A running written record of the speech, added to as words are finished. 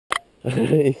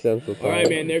He sounds so tired. Alright,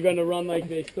 man, they're gonna run like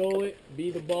they stole it, be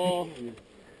the ball,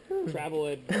 travel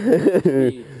at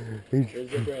speed.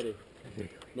 Is it ready?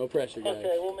 No pressure, guys.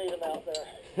 Okay, we'll meet them out there.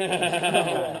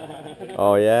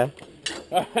 Oh, yeah?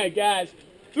 Alright, guys.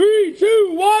 3,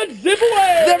 2, 1, zip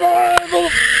away! Zip away! Woo!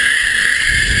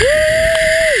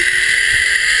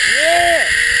 Yeah!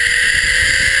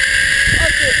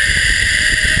 Okay.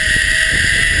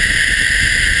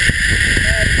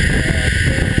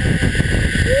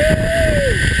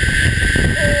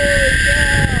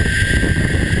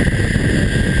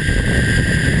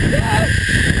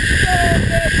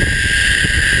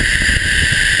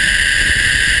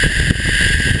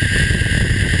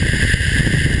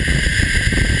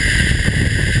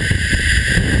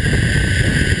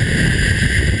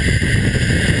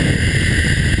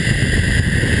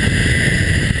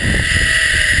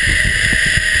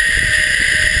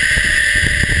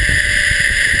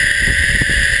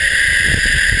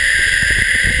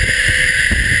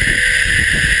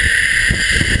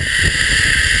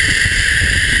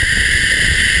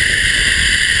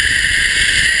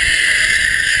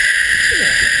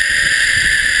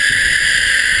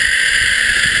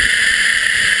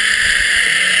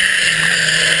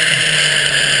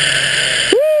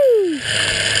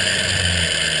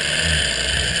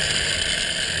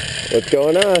 What's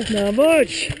going on? Not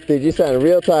much. Dude, you sound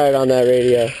real tired on that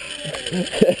radio.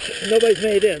 Nobody's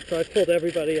made in, so I pulled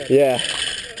everybody in. Yeah.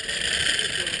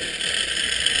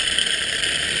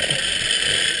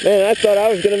 Man, I thought I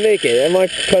was going to make it, and my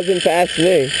cousin passed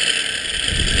me.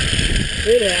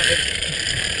 It happened.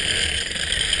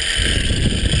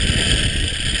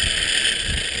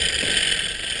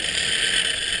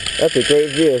 That's a great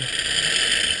view.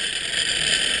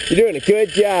 You're doing a good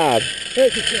job.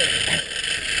 Thank you, sir.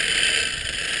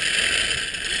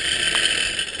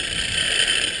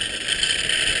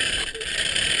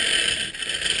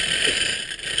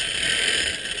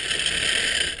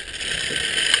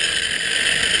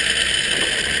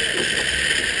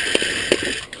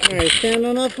 All right, stand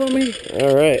on up for me.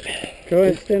 All right. Go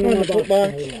ahead, stand on the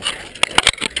footbox.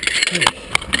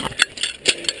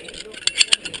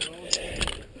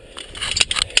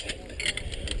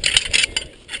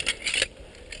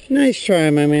 Nice try,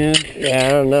 my man. Yeah,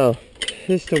 I don't know.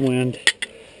 Just the wind,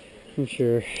 I'm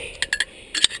sure.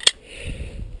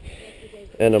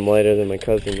 And I'm lighter than my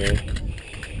cousin there.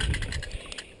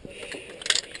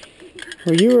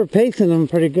 Well, you were pacing them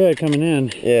pretty good coming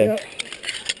in. Yeah. Yep.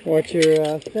 Watch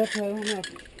your step, I don't know.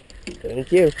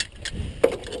 Thank you.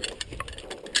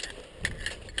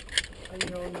 How you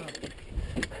going now?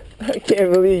 I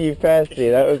can't believe you passed me.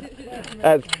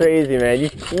 That's crazy, man. You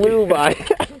flew by. I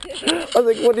was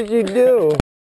like, what did you do?